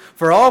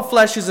 For all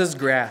flesh is as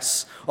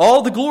grass,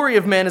 all the glory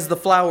of man is the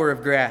flower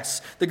of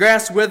grass. The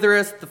grass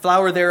withereth, the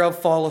flower thereof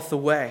falleth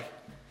away.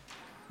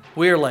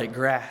 We are like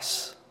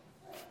grass.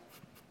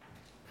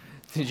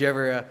 Did you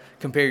ever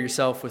compare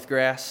yourself with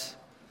grass?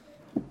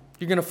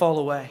 You're going to fall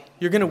away.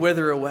 You're going to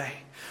wither away.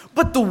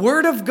 But the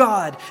Word of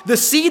God, the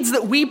seeds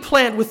that we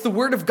plant with the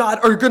Word of God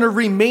are going to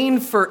remain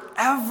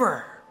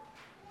forever.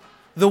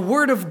 The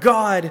Word of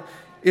God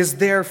is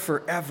there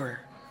forever.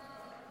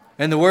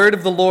 And the word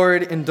of the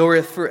Lord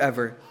endureth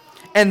forever.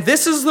 And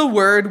this is the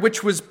word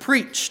which was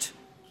preached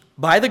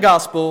by the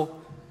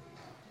gospel,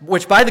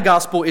 which by the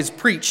gospel is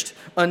preached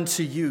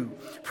unto you.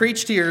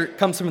 Preached here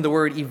comes from the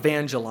word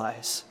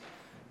evangelize.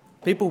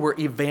 People were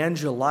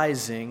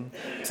evangelizing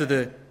to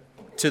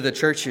the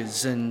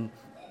churches and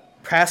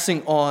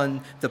passing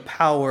on the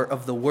power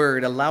of the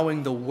word,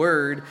 allowing the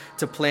word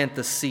to plant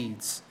the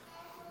seeds.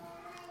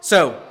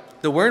 So,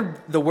 the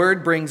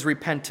word brings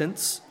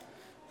repentance,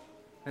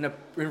 and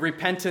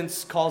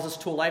repentance calls us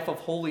to a life of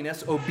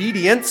holiness.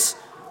 Obedience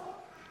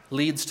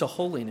leads to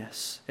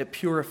holiness. It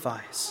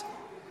purifies.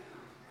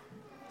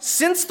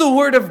 Since the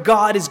word of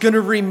God is going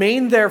to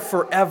remain there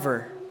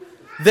forever,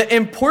 the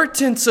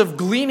importance of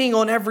gleaning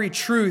on every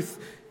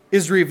truth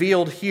is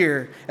revealed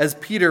here as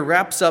Peter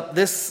wraps up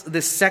this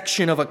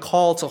section of a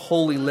call to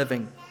holy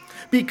living.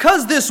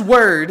 Because this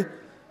word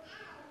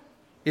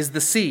is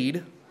the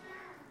seed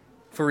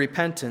for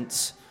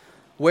repentance,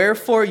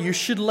 wherefore you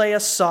should lay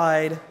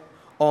aside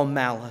all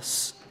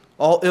malice,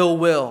 all ill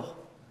will,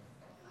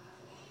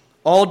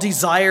 all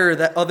desire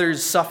that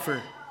others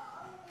suffer.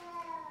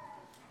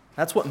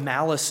 That's what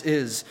malice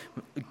is.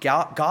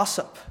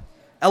 Gossip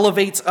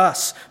elevates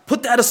us.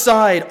 Put that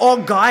aside. All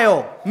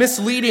guile,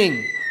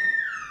 misleading.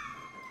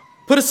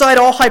 Put aside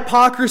all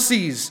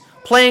hypocrisies,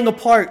 playing a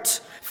part,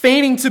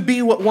 feigning to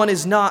be what one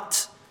is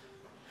not.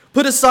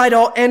 Put aside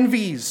all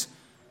envies,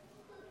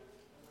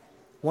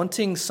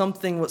 wanting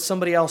something what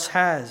somebody else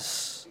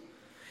has.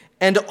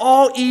 And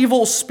all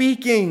evil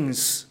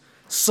speakings,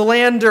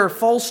 slander,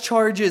 false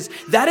charges.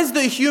 That is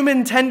the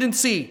human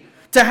tendency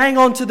to hang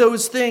on to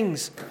those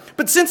things.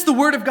 But since the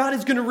word of God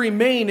is going to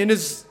remain and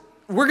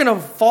we're going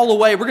to fall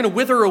away, we're going to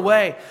wither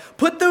away,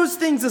 put those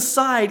things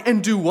aside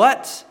and do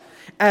what?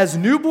 as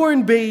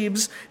newborn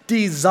babes,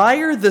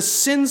 desire the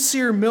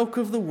sincere milk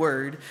of the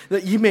word,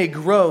 that ye may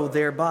grow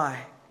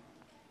thereby.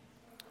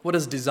 What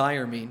does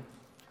desire mean?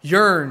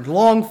 Yearn,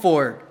 long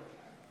for,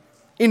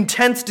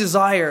 intense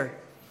desire.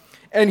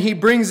 And he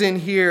brings in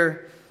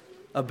here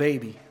a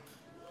baby.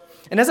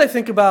 And as I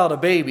think about a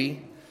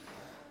baby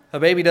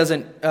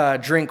doesn't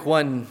drink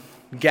 1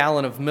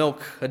 gallon of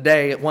milk a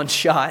day at one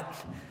shot.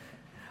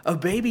 A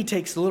baby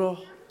takes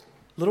little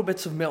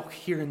bits of milk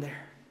here and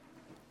there,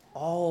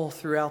 all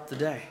throughout the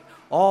day,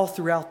 all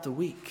throughout the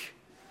week.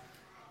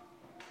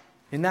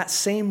 In that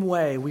same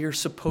way, we are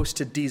supposed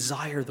to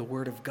desire the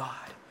Word of God.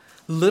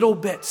 Little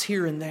bits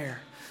here and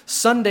there.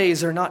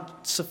 Sundays are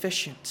not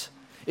sufficient.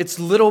 It's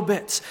little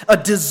bits. A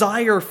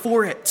desire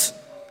for it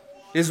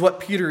is what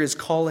Peter is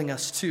calling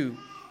us to.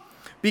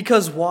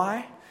 Because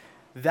why?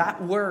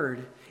 That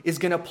word is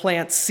going to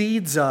plant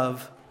seeds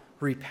of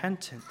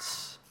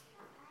repentance.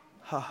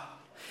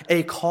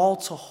 A call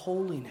to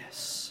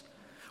holiness,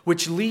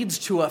 which leads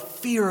to a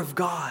fear of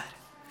God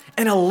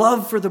and a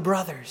love for the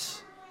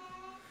brothers.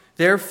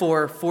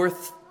 Therefore,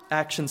 4th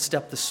action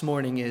step this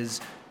morning is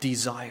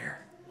desire.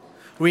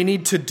 We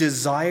need to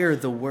desire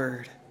the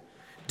word.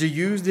 Do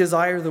you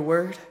desire the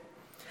word?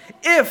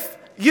 If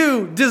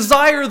you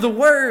desire the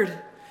word,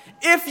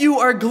 if you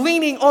are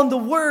gleaning on the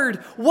word,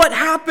 what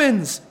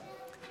happens?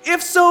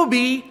 If so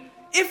be,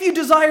 if you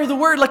desire the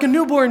word like a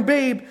newborn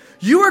babe,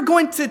 you are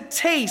going to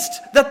taste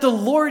that the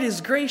Lord is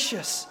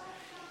gracious.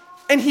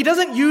 And he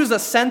doesn't use a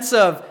sense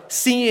of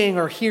seeing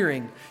or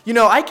hearing.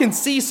 I can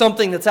see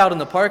something that's out in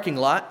the parking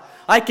lot.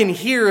 I can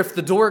hear if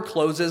the door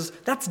closes.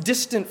 That's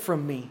distant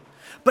from me.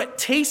 But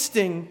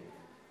tasting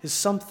is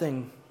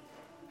something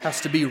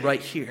has to be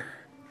right here.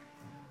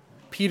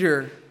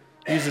 Peter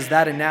uses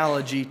that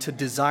analogy to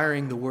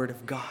desiring the Word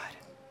of God.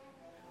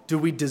 Do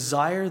we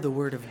desire the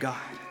Word of God?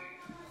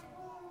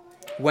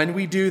 When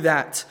we do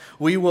that,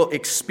 we will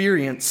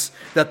experience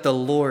that the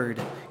Lord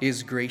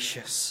is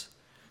gracious.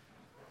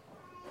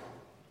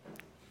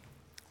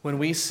 When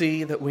we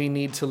see that we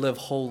need to live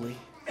holy,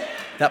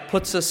 that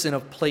puts us in a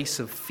place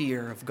of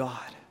fear of God.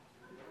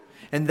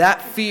 And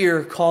that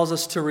fear calls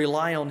us to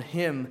rely on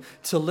Him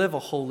to live a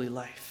holy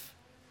life.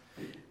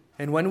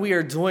 And when we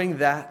are doing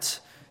that,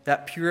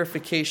 that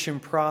purification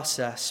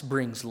process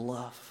brings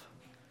love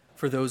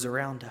for those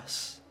around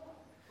us.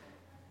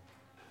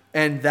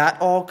 And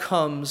that all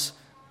comes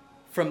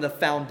from the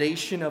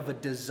foundation of a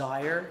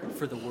desire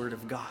for the Word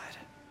of God.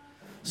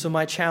 So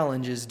my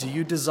challenge is, do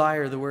you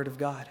desire the Word of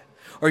God?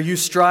 Are you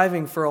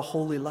striving for a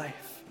holy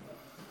life?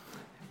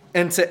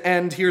 And to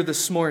end here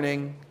this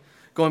morning,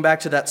 going back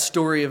to that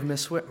story of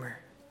Miss Whitmer.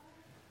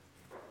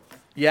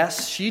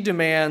 Yes, she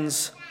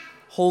demands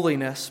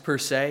holiness, per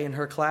se, in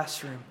her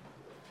classroom.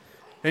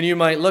 And you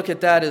might look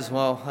at that as,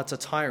 well, that's a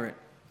tyrant.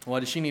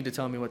 Why does she need to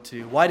tell me what to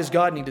do? Why does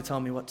God need to tell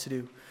me what to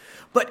do?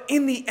 But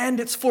in the end,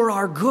 it's for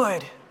our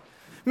good.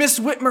 Miss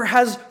Whitmer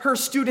has her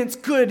students'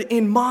 good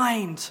in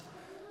mind.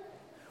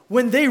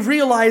 When they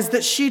realize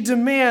that she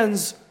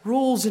demands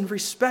rules and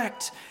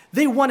respect,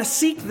 they want to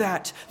seek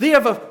that. They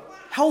have a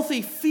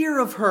healthy fear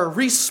of her,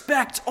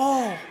 respect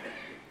all.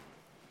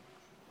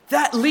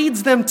 That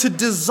leads them to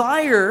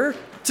desire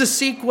to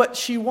seek what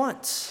she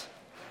wants.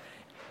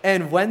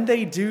 And when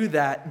they do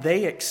that,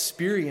 they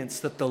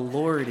experience that the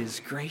Lord is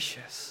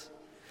gracious.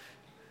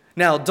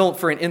 Now, don't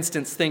for an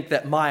instant think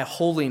that my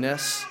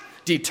holiness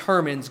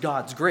determines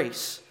God's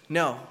grace.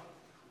 No.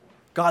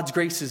 God's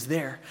grace is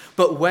there.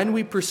 But when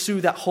we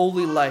pursue that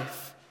holy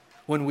life,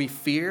 when we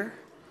fear,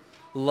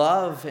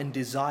 love, and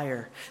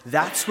desire,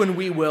 that's when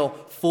we will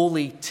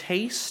fully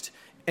taste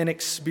and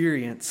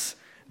experience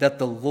that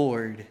the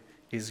Lord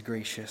is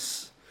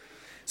gracious.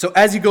 So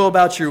as you go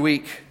about your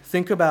week,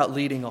 think about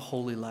leading a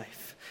holy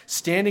life,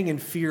 standing in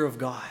fear of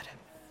God.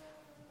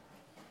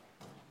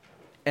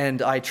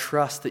 And I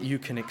trust that you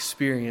can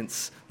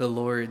experience the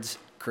Lord's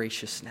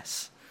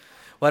graciousness.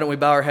 Why don't we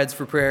bow our heads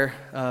for prayer?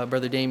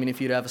 Brother Damien,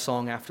 if you'd have a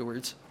song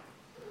afterwards.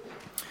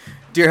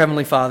 Dear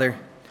Heavenly Father,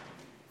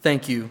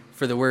 thank you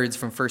for the words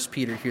from 1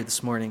 Peter here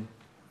this morning.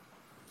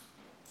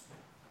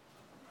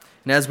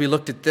 And as we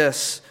looked at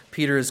this,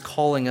 Peter is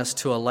calling us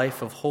to a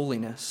life of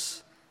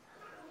holiness.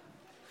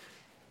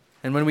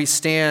 And when we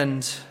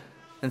stand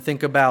and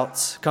think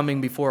about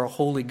coming before a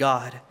holy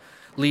God,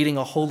 leading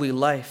a holy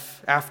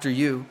life after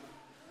you,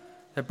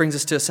 that brings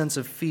us to a sense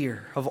of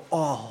fear, of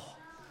awe.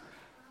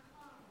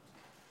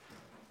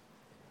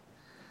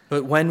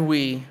 But when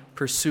we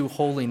pursue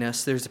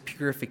holiness, there's a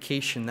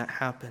purification that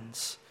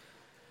happens.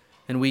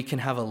 And we can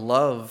have a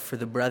love for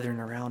the brethren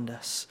around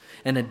us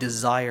and a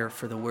desire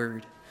for the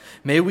word.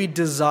 May we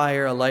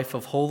desire a life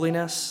of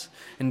holiness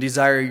and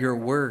desire your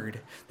word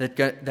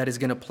that is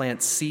going to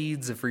plant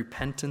seeds of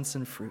repentance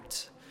and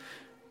fruit.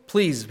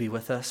 Please be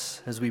with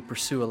us as we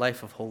pursue a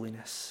life of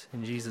holiness.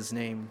 In Jesus'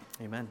 name,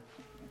 amen.